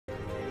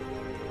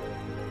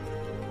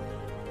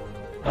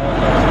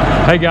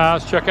Hey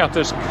guys, check out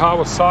this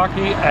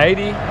Kawasaki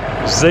 80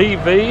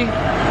 ZV.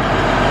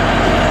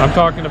 I'm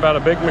talking about a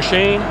big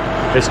machine.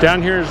 It's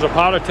down here in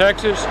Zapata,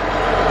 Texas.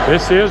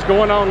 This is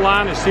going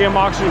online at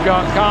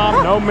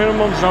cmauctions.com. No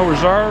minimums, no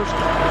reserves.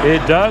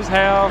 It does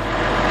have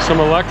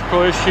some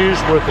electrical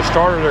issues with the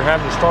starter. They're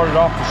having to start it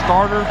off the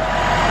starter.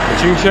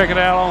 But you can check it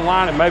out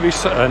online. It may be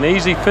an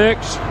easy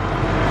fix.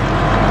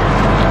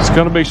 It's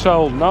going to be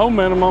sold no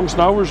minimums,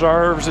 no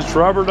reserves. It's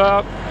rubbered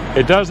up.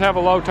 It does have a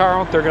low tire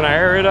on it. They're going to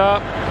air it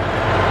up.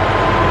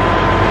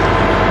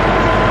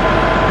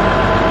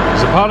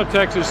 Zapata,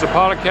 Texas,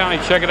 Zapata County.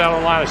 Check it out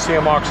online at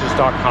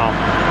cmauctions.com.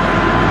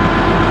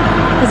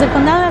 Desde el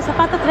condado de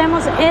Zapata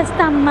traemos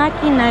esta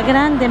máquina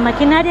grande,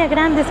 maquinaria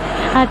grandes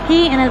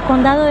aquí en el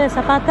condado de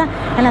Zapata,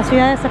 en la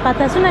ciudad de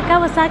Zapata. Es una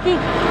Kawasaki,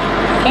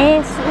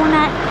 es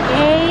una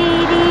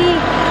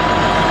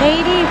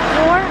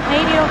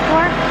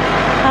 8004.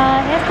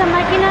 Esta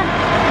máquina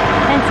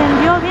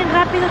encendió bien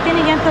rápido,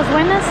 tiene llantas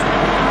buenas,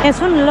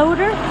 es un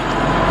loader.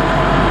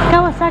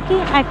 Kawasaki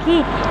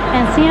aquí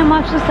en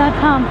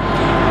cmauctions.com,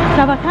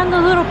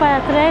 trabajando duro para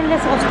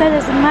traerles a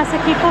ustedes más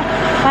equipo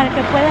para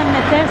que puedan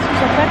meter sus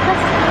ofertas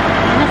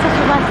en esta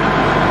subasta.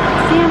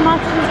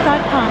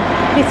 cmauctions.com,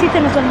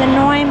 visítenos donde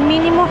no hay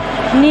mínimo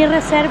ni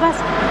reservas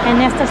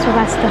en esta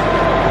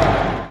subasta.